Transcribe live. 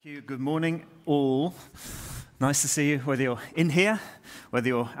Thank you. Good morning, all. Nice to see you, whether you're in here, whether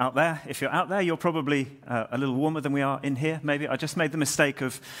you're out there. If you're out there, you're probably a little warmer than we are in here, maybe. I just made the mistake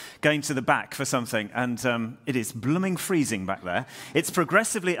of going to the back for something, and it is blooming freezing back there. It's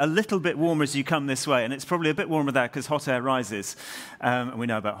progressively a little bit warmer as you come this way, and it's probably a bit warmer there because hot air rises. And we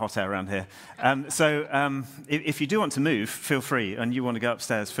know about hot air around here. If you do want to move, feel free, and you want to go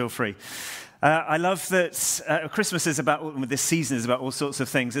upstairs, feel free. I love that Christmas is about, this season is about all sorts of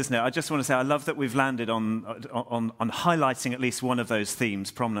things, isn't it? I just want to say I love that we've landed on highlighting at least one of those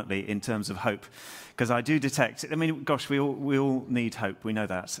themes prominently in terms of hope. Because I do detect, we all need hope, we know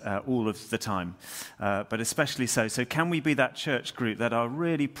that, all of the time, but especially so. So can we be that church group that are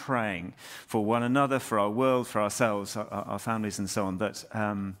really praying for one another, for our world, for ourselves, our families and so on,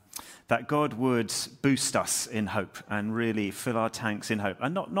 that God would boost us in hope and really fill our tanks in hope.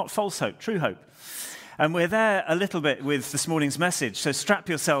 And not false hope, true hope. And we're there a little bit with this morning's message. So strap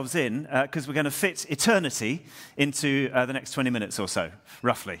yourselves in, because we're going to fit eternity into the next 20 minutes or so,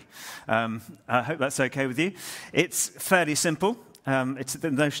 roughly. I hope that's okay with you. It's fairly simple. It's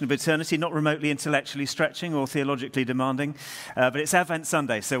the notion of eternity, not remotely intellectually stretching or theologically demanding. But it's Advent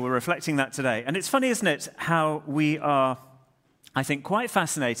Sunday, so we're reflecting that today. And it's funny, isn't it, how we are, I think, quite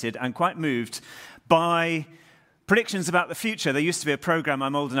fascinated and quite moved by predictions about the future. There used to be a program,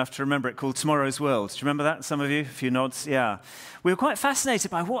 I'm old enough to remember it, called Tomorrow's World. Do you remember that, some of you? A few nods, yeah. We were quite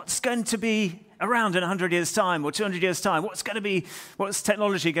fascinated by what's going to be around in 100 years' time or 200 years' time. What's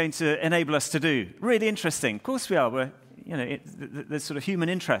technology going to enable us to do? Really interesting. Of course we are. There's sort of human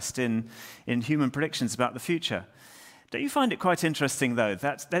interest in human predictions about the future. Don't you find it quite interesting, though,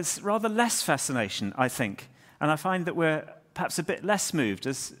 that there's rather less fascination, I think, and I find that we're perhaps a bit less moved,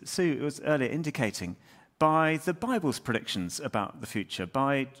 as Sue was earlier indicating, by the Bible's predictions about the future,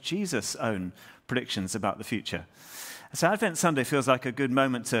 by Jesus' own predictions about the future. So Advent Sunday feels like a good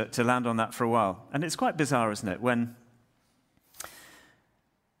moment to land on that for a while. And it's quite bizarre, isn't it, when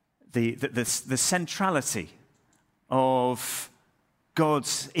the centrality of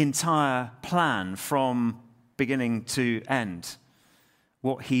God's entire plan from beginning to end,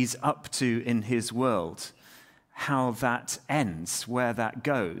 what he's up to in his world, how that ends, where that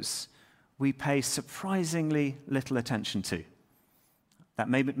goes, we pay surprisingly little attention to. That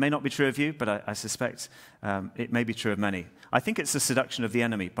may not be true of you, but I suspect it may be true of many. I think it's the seduction of the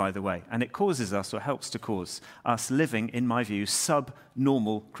enemy, by the way, and it causes us, or helps to cause us, living, in my view,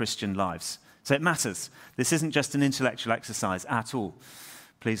 sub-normal Christian lives. So it matters. This isn't just an intellectual exercise at all.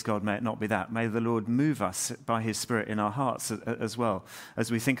 Please God, may it not be that. May the Lord move us by his Spirit in our hearts as well as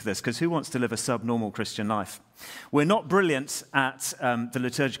we think of this, because who wants to live a sub-normal Christian life? We're not brilliant at the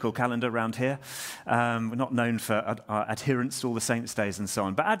liturgical calendar around here. We're not known for our adherence to all the saints' days and so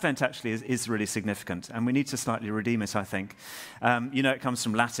on. But Advent actually is really significant, and we need to slightly redeem it, I think. It comes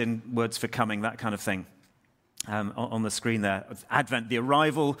from Latin, words for coming, that kind of thing. On the screen there, Advent, the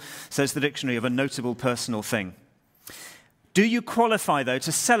arrival, says the dictionary, of a notable personal thing. Do you qualify, though,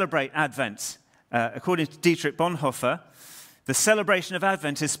 to celebrate Advent? According to Dietrich Bonhoeffer, the celebration of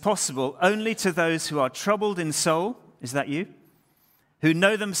Advent is possible only to those who are troubled in soul. Is that you? Who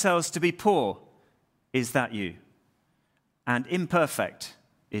know themselves to be poor. Is that you? And imperfect.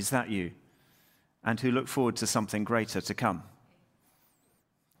 Is that you? And who look forward to something greater to come.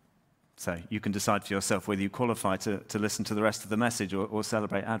 So you can decide for yourself whether you qualify to listen to the rest of the message or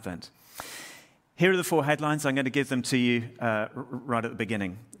celebrate Advent. Here are the four headlines. I'm going to give them to you right at the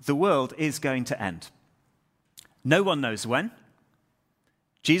beginning. The world is going to end. No one knows when.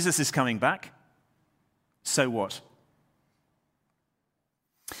 Jesus is coming back. So what?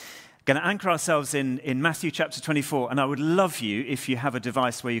 Going to anchor ourselves in Matthew chapter 24, and I would love you, if you have a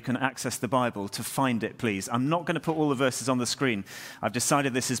device where you can access the Bible, to find it, please. I'm not going to put all the verses on the screen. I've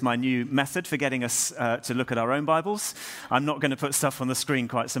decided this is my new method for getting us to look at our own Bibles. I'm not going to put stuff on the screen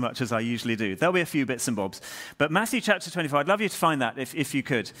quite so much as I usually do. There'll be a few bits and bobs. But Matthew chapter 24, I'd love you to find that if you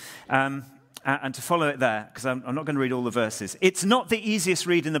could, and to follow it there, because I'm not going to read all the verses. It's not the easiest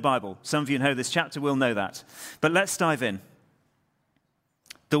read in the Bible. Some of you know this chapter will know that. But let's dive in.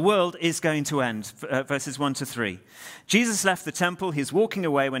 The world is going to end, verses 1 to 3. Jesus left the temple. He's walking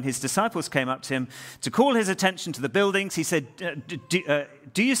away when his disciples came up to him to call his attention to the buildings. He said,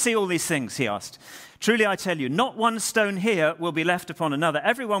 do you see all these things? He asked. Truly, I tell you, not one stone here will be left upon another.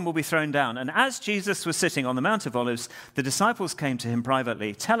 Everyone will be thrown down. And as Jesus was sitting on the Mount of Olives, the disciples came to him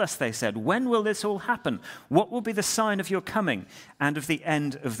privately. Tell us, they said, when will this all happen? What will be the sign of your coming and of the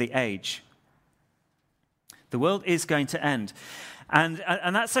end of the age? The world is going to end. And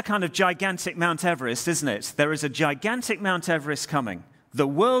that's a kind of gigantic Mount Everest, isn't it? There is a gigantic Mount Everest coming. The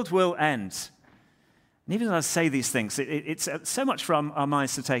world will end. And even as I say these things, it's so much for our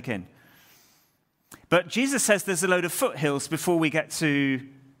minds to take in. But Jesus says there's a load of foothills before we get to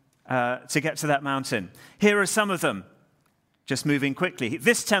that mountain. Here are some of them, just moving quickly.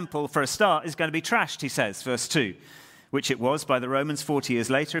 This temple, for a start, is going to be trashed, he says, verse 2, which it was by the Romans 40 years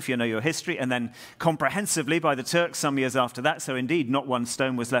later, if you know your history, and then comprehensively by the Turks some years after that. So indeed, not one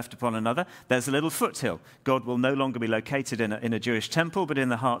stone was left upon another. There's a little foothill. God will no longer be located in a Jewish temple, but in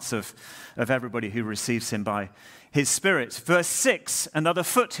the hearts of everybody who receives him by his Spirit. Verse 6, another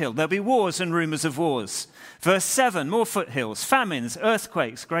foothill. There'll be wars and rumors of wars. Verse 7, more foothills, famines,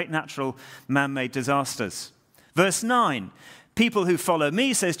 earthquakes, great natural man-made disasters. Verse 9, people who follow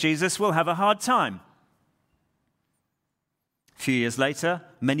me, says Jesus, will have a hard time. A few years later,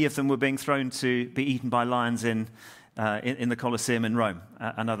 many of them were being thrown to be eaten by lions in the Colosseum in Rome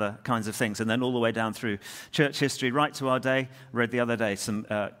and other kinds of things. And then all the way down through church history, right to our day, read the other day, some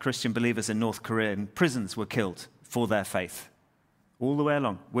Christian believers in North Korea in prisons were killed for their faith. All the way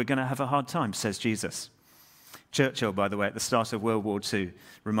along. We're going to have a hard time, says Jesus. Churchill, by the way, at the start of World War II,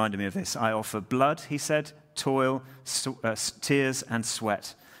 reminded me of this. I offer blood, he said, toil, tears and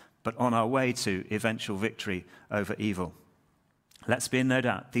sweat, but on our way to eventual victory over evil. Let's be in no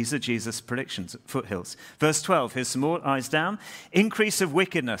doubt. These are Jesus' predictions, foothills. Verse 12, here's some more, eyes down. Increase of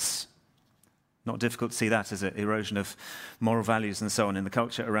wickedness. Not difficult to see that, is it? Erosion of moral values and so on in the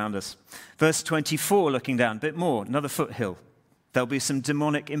culture around us. Verse 24, looking down, a bit more, another foothill. There'll be some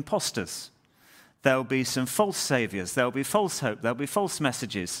demonic imposters. There'll be some false saviors. There'll be false hope. There'll be false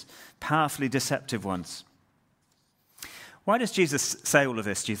messages, powerfully deceptive ones. Why does Jesus say all of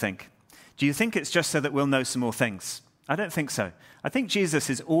this, do you think? Do you think it's just so that we'll know some more things? I don't think so. I think Jesus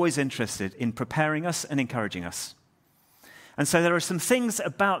is always interested in preparing us and encouraging us. And so there are some things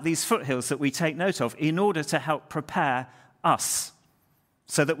about these foothills that we take note of in order to help prepare us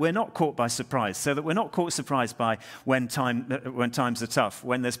so that we're not caught by surprise, so that we're not caught surprised by when times are tough,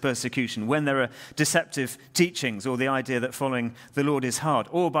 when there's persecution, when there are deceptive teachings or the idea that following the Lord is hard,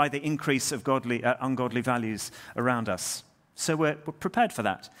 or by the increase of ungodly values around us. So we're prepared for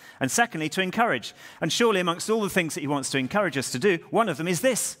that. And secondly, to encourage. And surely amongst all the things that he wants to encourage us to do, one of them is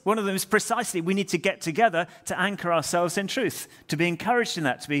this. One of them is precisely we need to get together to anchor ourselves in truth, to be encouraged in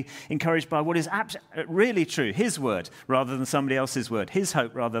that, to be encouraged by what is really true, his word rather than somebody else's word, his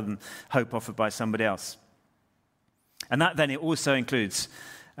hope rather than hope offered by somebody else. And that then it also includes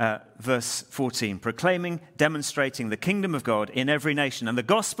verse 14, proclaiming, demonstrating the kingdom of God in every nation. And the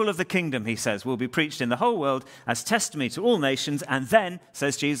gospel of the kingdom, he says, will be preached in the whole world as testimony to all nations. And then,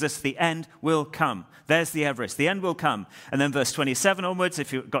 says Jesus, the end will come. There's the Everest. The end will come. And then verse 27 onwards,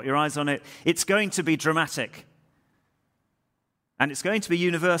 if you've got your eyes on it, it's going to be dramatic. And it's going to be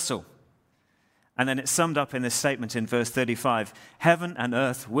universal. And then it's summed up in this statement in verse 35, heaven and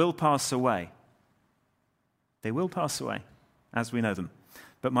earth will pass away. They will pass away as we know them.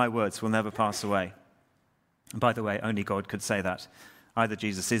 But my words will never pass away. And by the way, only God could say that. Either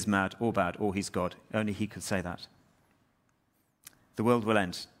Jesus is mad or bad, or he's God. Only he could say that. The world will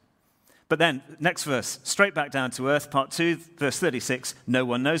end. But then, next verse, straight back down to earth, part 2, verse 36, no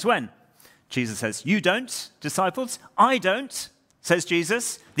one knows when. Jesus says, you don't, disciples. I don't, says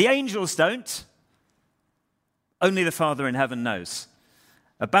Jesus. The angels don't. Only the Father in heaven knows.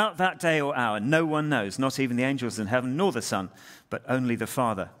 About that day or hour, no one knows, not even the angels in heaven, nor the Son, but only the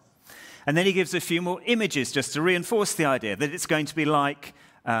Father. And then he gives a few more images just to reinforce the idea that it's going to be like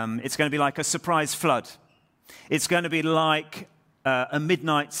a surprise flood. It's going to be like a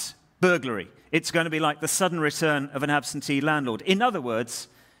midnight burglary. It's going to be like the sudden return of an absentee landlord. In other words,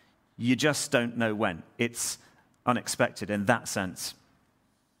 you just don't know when. It's unexpected in that sense.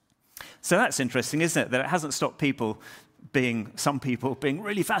 So that's interesting, isn't it? That it hasn't stopped some people being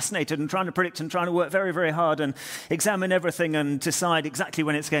really fascinated and trying to predict and trying to work very, very hard and examine everything and decide exactly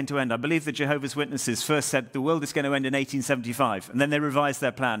when it's going to end. I believe the Jehovah's Witnesses first said the world is going to end in 1875, and then they revised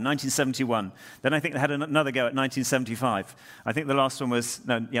their plan, 1971. Then I think they had another go at 1975. I think the last one was,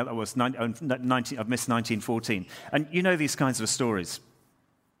 I've missed 1914. And you know these kinds of stories.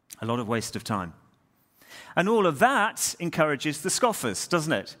 A lot of waste of time. And all of that encourages the scoffers,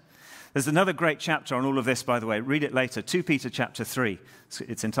 doesn't it? There's another great chapter on all of this, by the way. Read it later, 2 Peter chapter 3.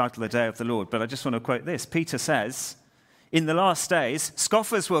 It's entitled The Day of the Lord. But I just want to quote this. Peter says, in the last days,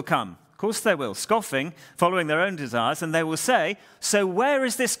 scoffers will come. Of course they will. Scoffing, following their own desires. And they will say, so where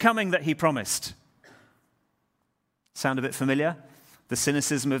is this coming that he promised? Sound a bit familiar? The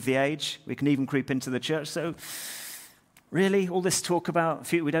cynicism of the age. We can even creep into the church. So really, all this talk about,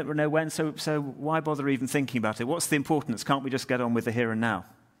 we don't know when, so why bother even thinking about it? What's the importance? Can't we just get on with the here and now?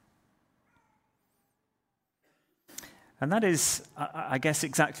 And that is, I guess,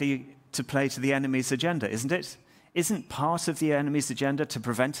 exactly to play to the enemy's agenda, isn't it? Isn't part of the enemy's agenda to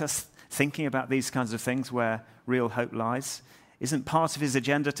prevent us thinking about these kinds of things where real hope lies? Isn't part of his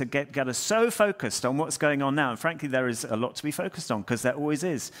agenda to get us so focused on what's going on now? And frankly, there is a lot to be focused on, because there always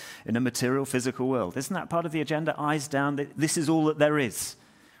is in a material, physical world. Isn't that part of the agenda? Eyes down, that this is all that there is,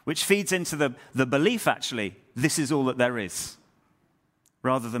 which feeds into the belief, actually, this is all that there is,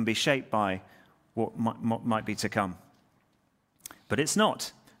 rather than be shaped by what might be to come. But it's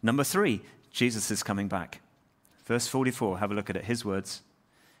not. Number 3, Jesus is coming back. Verse 44, have a look at it, his words.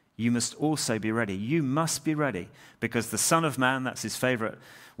 You must also be ready. You must be ready, because the Son of Man, that's his favorite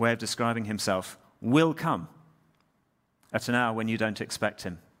way of describing himself, will come at an hour when you don't expect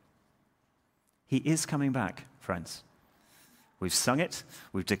him. He is coming back, friends. We've sung it,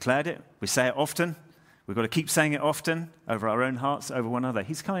 we've declared it, we say it often. We've got to keep saying it often over our own hearts, over one another.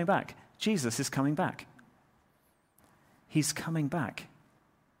 He's coming back. Jesus is coming back. He's coming back.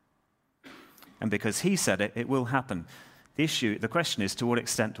 And because he said it, it will happen. The question is, to what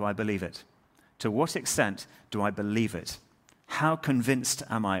extent do I believe it? To what extent do I believe it? How convinced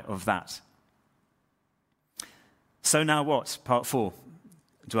am I of that? So now what? Part 4.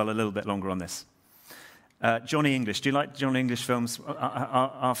 Dwell a little bit longer on this. Johnny English. Do you like Johnny English films?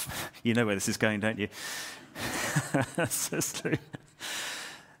 You know where this is going, don't you? That's true.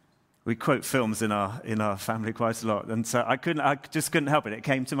 We quote films in our family quite a lot, and so I just couldn't help it. It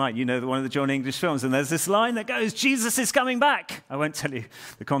came to mind. You know, one of the Johnny English films, and there's this line that goes, "Jesus is coming back." I won't tell you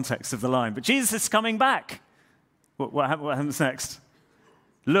the context of the line, but Jesus is coming back. What happens next?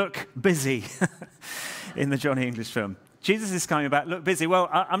 Look busy in the Johnny English film. Jesus is coming back. Look busy. Well,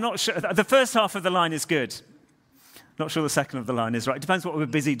 I'm not sure. The first half of the line is good. Not sure the second of the line is right. It depends what we're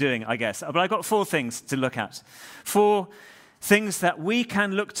busy doing, I guess. But I've got 4 things to look at. 4 things that we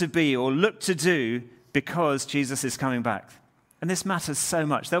can look to be or look to do because Jesus is coming back. And this matters so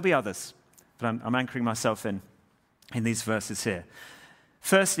much. There'll be others, but I'm anchoring myself in these verses here.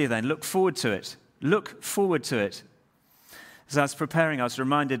 Firstly, then, look forward to it. Look forward to it. As I was preparing, I was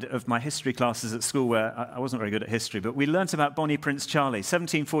reminded of my history classes at school where I wasn't very good at history, but we learnt about Bonnie Prince Charlie,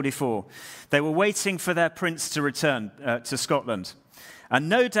 1744. They were waiting for their prince to return to Scotland. And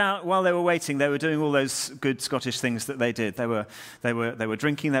no doubt, while they were waiting, they were doing all those good Scottish things that they did. They were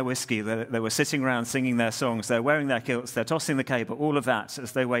drinking their whiskey. They were sitting around singing their songs. They're wearing their kilts. They're tossing the cable. All of that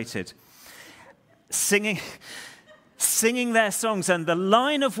as they waited, singing their songs. And the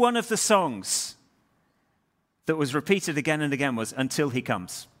line of one of the songs that was repeated again and again was, "Until he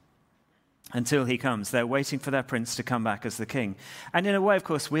comes." Until he comes. They're waiting for their prince to come back as the king. And in a way, of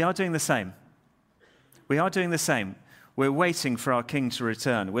course, we are doing the same. We are doing the same. We're waiting for our king to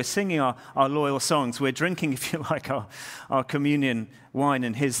return. We're singing our loyal songs. We're drinking, if you like, our communion wine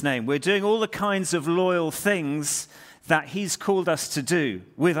in his name. We're doing all the kinds of loyal things that he's called us to do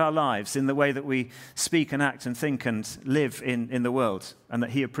with our lives in the way that we speak and act and think and live in the world and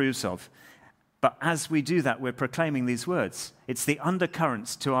that he approves of. But as we do that, we're proclaiming these words. It's the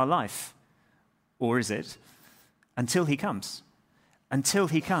undercurrents to our life. Or is it? Until he comes. Until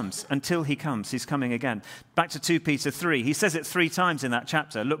he comes. Until he comes. He's coming again. Back to 2 Peter 3. He says it 3 times in that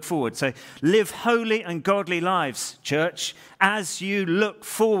chapter. Look forward. So live holy and godly lives, church, as you look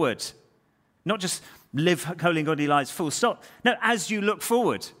forward. Not just live holy and godly lives, full stop. No, as you look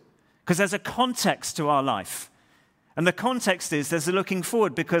forward. Because there's a context to our life. And the context is there's a looking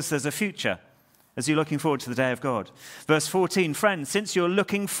forward because there's a future. As you're looking forward to the day of God. Verse 14, friends, since you're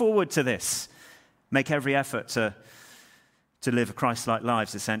looking forward to this, make every effort to live Christ-like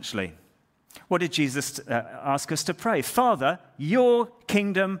lives, essentially. What did Jesus ask us to pray? Father, your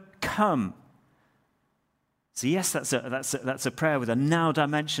kingdom come. So yes, that's a prayer with a now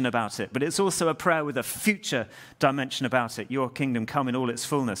dimension about it, but it's also a prayer with a future dimension about it. Your kingdom come in all its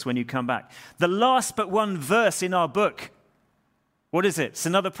fullness when you come back. The last but one verse in our book, what is it? It's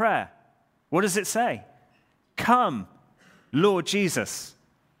another prayer. What does it say? Come, Lord Jesus.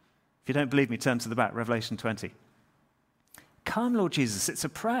 If you don't believe me, turn to the back, Revelation 20. Come, Lord Jesus. It's a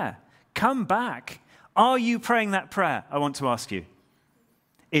prayer. Come back. Are you praying that prayer? I want to ask you.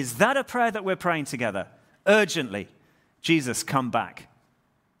 Is that a prayer that we're praying together? Urgently. Jesus, come back.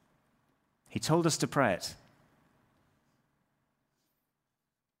 He told us to pray it.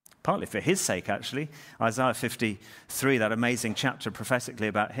 Partly for his sake, actually. Isaiah 53, that amazing chapter prophetically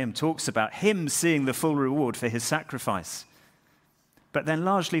about him, talks about him seeing the full reward for his sacrifice. But then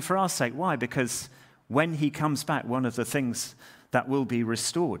largely for our sake. Why? Because when he comes back, one of the things that will be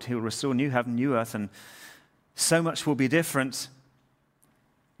restored, he'll restore new heaven, new earth, and so much will be different,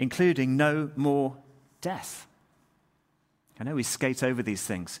 including no more death. I know we skate over these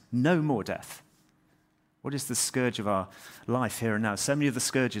things. No more death. What is the scourge of our life here and now? So many of the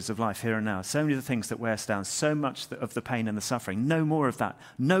scourges of life here and now. So many of the things that wear us down. So much of the pain and the suffering. No more of that.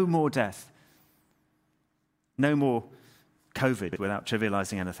 No more death. No more COVID without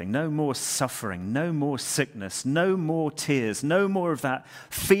trivializing anything. No more suffering. No more sickness. No more tears. No more of that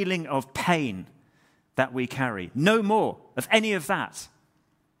feeling of pain that we carry. No more of any of that.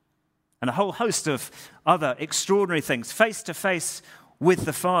 And a whole host of other extraordinary things. Face to face with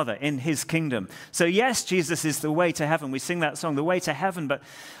the Father in his kingdom. So yes, Jesus is the way to heaven. We sing that song, the way to heaven, but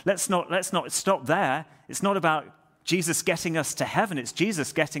let's not stop there. It's not about Jesus getting us to heaven. It's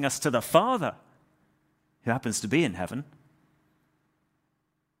Jesus getting us to the Father, who happens to be in heaven.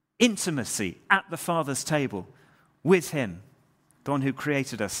 Intimacy at the Father's table with him, the one who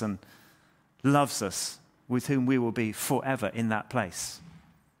created us and loves us, with whom we will be forever in that place.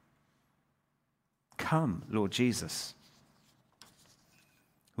 Come, Lord Jesus.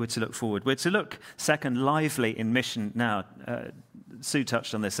 We're to look forward. We're to look, second, lively in mission now. Sue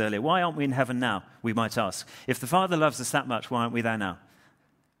touched on this earlier. Why aren't we in heaven now, we might ask? If the Father loves us that much, why aren't we there now?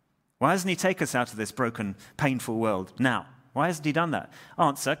 Why hasn't he taken us out of this broken, painful world now? Why hasn't he done that?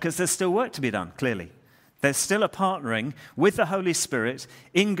 Answer, because there's still work to be done, clearly. There's still a partnering with the Holy Spirit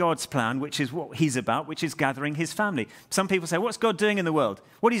in God's plan, which is what he's about, which is gathering his family. Some people say, what's God doing in the world?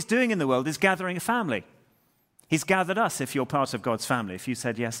 What he's doing in the world is gathering a family. He's gathered us if you're part of God's family, if you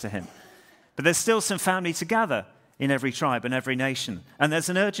said yes to him. But there's still some family to gather in every tribe and every nation. And there's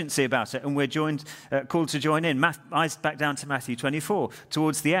an urgency about it, and we're called to join in. Eyes back down to Matthew 24.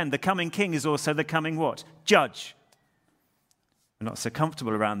 Towards the end, the coming king is also the coming what? Judge. We're not so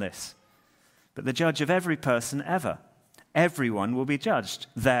comfortable around this. But the judge of every person ever. Everyone will be judged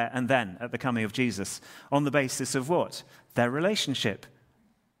there and then at the coming of Jesus on the basis of what? Their relationship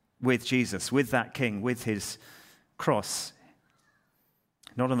with Jesus, with that king, with his cross.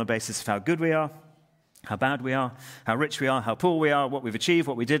 Not on the basis of how good we are, how bad we are, how rich we are, how poor we are, what we've achieved,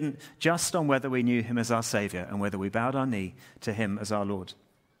 what we didn't, just on whether we knew him as our Savior and whether we bowed our knee to him as our Lord.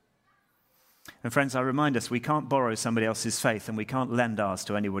 And friends, I remind us, we can't borrow somebody else's faith and we can't lend ours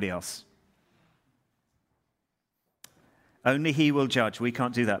to anybody else. Only he will judge. We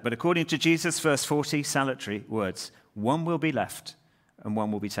can't do that. But according to Jesus, verse 40, salutary words, one will be left and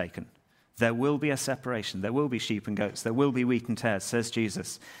one will be taken. There will be a separation. There will be sheep and goats. There will be wheat and tares, says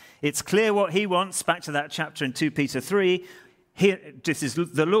Jesus. It's clear what he wants. Back to that chapter in 2 Peter 3. This is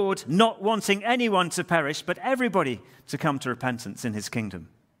the Lord not wanting anyone to perish, but everybody to come to repentance in his kingdom.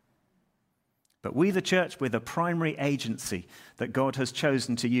 But we, the church, we're the primary agency that God has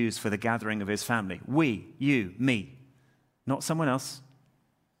chosen to use for the gathering of his family. We, you, me, not someone else,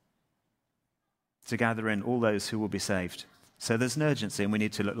 to gather in all those who will be saved. So there's an urgency and we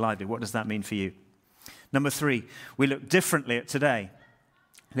need to look lively. What does that mean for you? Number 3, we look differently at today.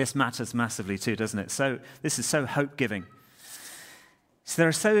 This matters massively too, doesn't it? So this is so hope-giving. So there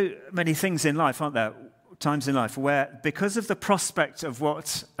are so many things in life, aren't there? Times in life where, because of the prospect of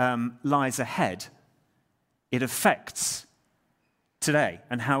what lies ahead, it affects today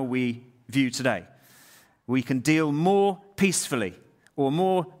and how we view today. We can deal more peacefully or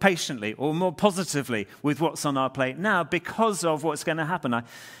more patiently or more positively with what's on our plate now because of what's going to happen. I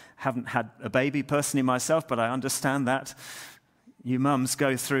haven't had a baby personally myself, but I understand that. You mums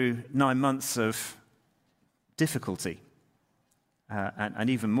go through 9 months of difficulty and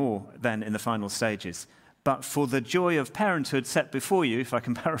even more than in the final stages. But for the joy of parenthood set before you, if I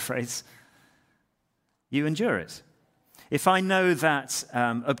can paraphrase, you endure it. If I know that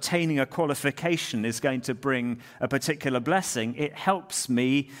obtaining a qualification is going to bring a particular blessing, it helps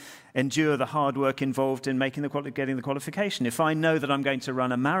me endure the hard work involved in getting the qualification. If I know that I'm going to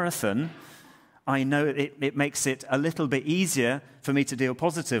run a marathon, I know it makes it a little bit easier for me to deal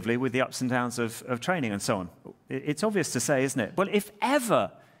positively with the ups and downs of training and so on. It's obvious to say, isn't it? Well, if ever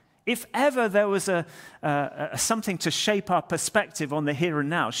there was something to shape our perspective on the here and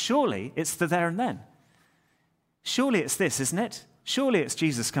now, surely it's the there and then. Surely it's this, isn't it? Surely it's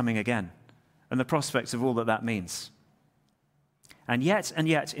Jesus coming again and the prospects of all that means. And yet,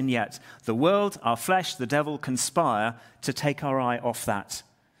 the world, our flesh, the devil conspire to take our eye off that,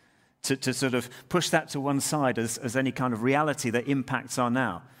 to sort of push that to one side as any kind of reality that impacts our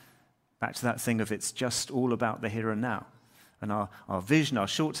now. Back to that thing of it's just all about the here and now. And our vision, our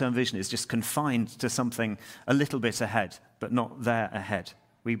short-term vision is just confined to something a little bit ahead, but not there ahead.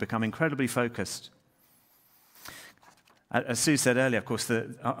 We become incredibly focused. As Sue said earlier, of course,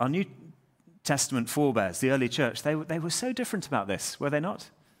 our New Testament forebears, the early church, they were so different about this, were they not?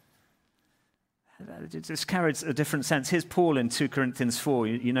 it just carries a different sense. Here's Paul in 2 Corinthians 4.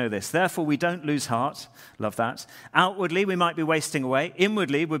 You know this. Therefore, we don't lose heart. Love that. Outwardly, we might be wasting away.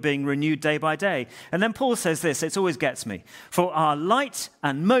 Inwardly, we're being renewed day by day. And then Paul says this. It always gets me. For our light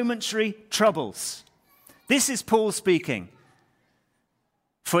and momentary troubles. This is Paul speaking.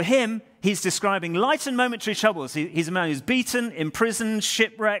 For him, he's describing light and momentary troubles. He's a man who's beaten, imprisoned,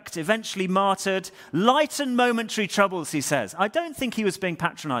 shipwrecked, eventually martyred. Light and momentary troubles, he says. I don't think he was being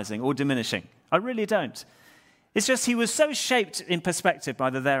patronizing or diminishing. I really don't. It's just he was so shaped in perspective by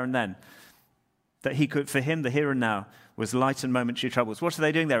the there and then that he could, for him, the here and now was light and momentary troubles. What are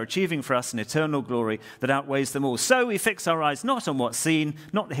they doing? They're achieving for us an eternal glory that outweighs them all. So we fix our eyes not on what's seen,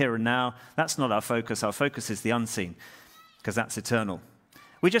 not the here and now. That's not our focus. Our focus is the unseen, because that's eternal.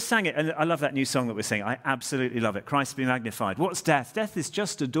 We just sang it, and I love that new song that we're singing. I absolutely love it. Christ be magnified. What's death? Death is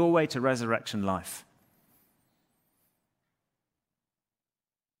just a doorway to resurrection life.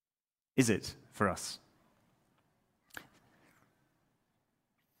 Is it for us?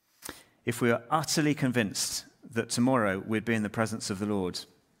 If we are utterly convinced that tomorrow we'd be in the presence of the Lord,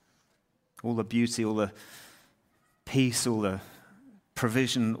 all the beauty, all the peace, all the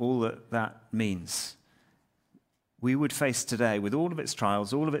provision, all that means, we would face today, with all of its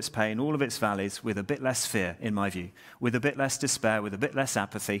trials, all of its pain, all of its valleys, with a bit less fear, in my view, with a bit less despair, with a bit less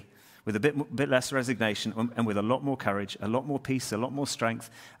apathy, with a bit less resignation, and with a lot more courage, a lot more peace, a lot more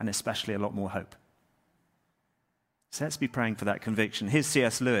strength, and especially a lot more hope. So let's be praying for that conviction. Here's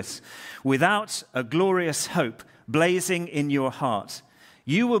C.S. Lewis. Without a glorious hope blazing in your heart,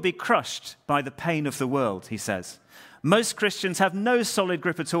 you will be crushed by the pain of the world, he says. Most Christians have no solid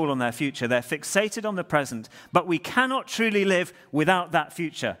grip at all on their future. They're fixated on the present, but we cannot truly live without that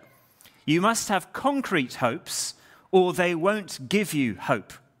future. You must have concrete hopes, or they won't give you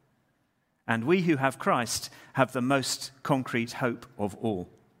hope. And we who have Christ have the most concrete hope of all.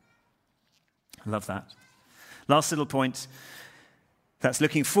 I love that. Last little point. That's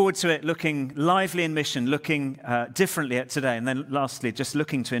looking forward to it, looking lively in mission, looking differently at today. And then lastly, just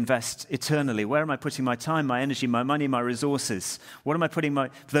looking to invest eternally. Where am I putting my time, my energy, my money, my resources? What am I putting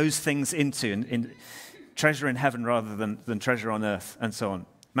those things into? In treasure in heaven rather than treasure on earth, and so on.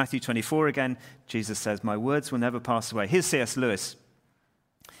 Matthew 24 again, Jesus says, my words will never pass away. Here's C.S. Lewis.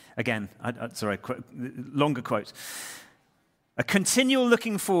 Again, longer quote. A continual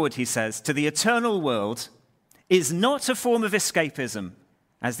looking forward, he says, to the eternal world is not a form of escapism,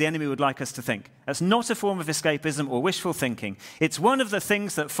 as the enemy would like us to think. That's not a form of escapism or wishful thinking. It's one of the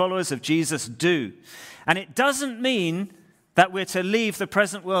things that followers of Jesus do. And it doesn't mean that we're to leave the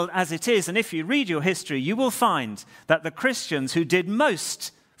present world as it is. And if you read your history, you will find that the Christians who did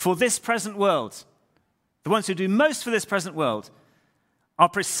most for this present world, the ones who do most for this present world, are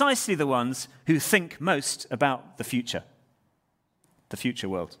precisely the ones who think most about the future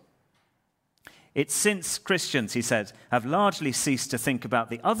world. It's since Christians, he said, have largely ceased to think about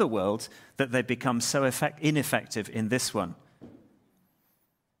the other world that they've become so ineffective in this one.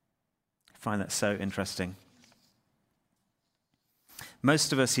 I find that so interesting.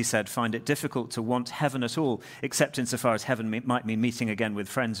 Most of us, he said, find it difficult to want heaven at all, except insofar as heaven might mean meeting again with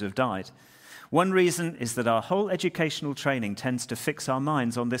friends who have died. One reason is that our whole educational training tends to fix our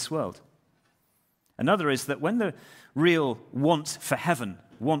minds on this world. Another is that when the real want for heaven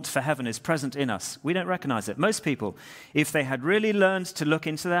is present in us, we don't recognize it. Most people, if they had really learned to look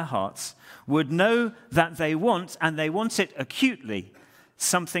into their hearts, would know that they want, and they want it acutely,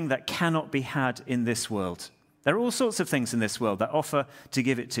 something that cannot be had in this world. There are all sorts of things in this world that offer to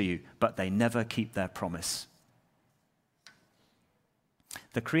give it to you, but they never keep their promise.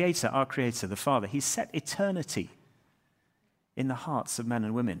 The Creator, our Creator, the Father, He set eternity in the hearts of men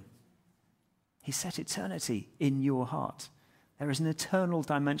and women. He set eternity in your heart. There is an eternal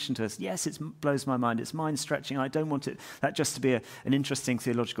dimension to us. Yes, it blows my mind. It's mind-stretching. I don't want that just to be an interesting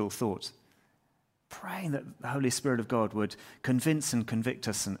theological thought. Praying that the Holy Spirit of God would convince and convict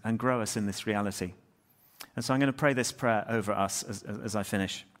us and grow us in this reality. And so I'm going to pray this prayer over us as I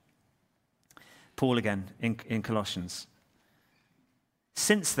finish. Paul again in Colossians.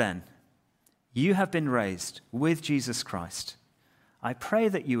 Since then, you have been raised with Jesus Christ. I pray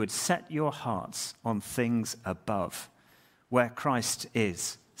that you would set your hearts on things above, where Christ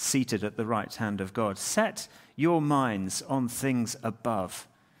is, seated at the right hand of God. Set your minds on things above,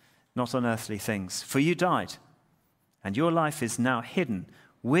 not on earthly things. For you died, and your life is now hidden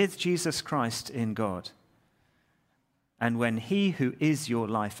with Jesus Christ in God. And when He who is your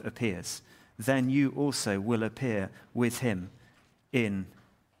life appears, then you also will appear with Him in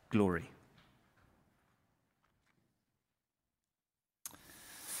glory.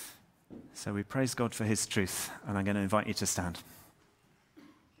 So we praise God for His truth, and I'm going to invite you to stand.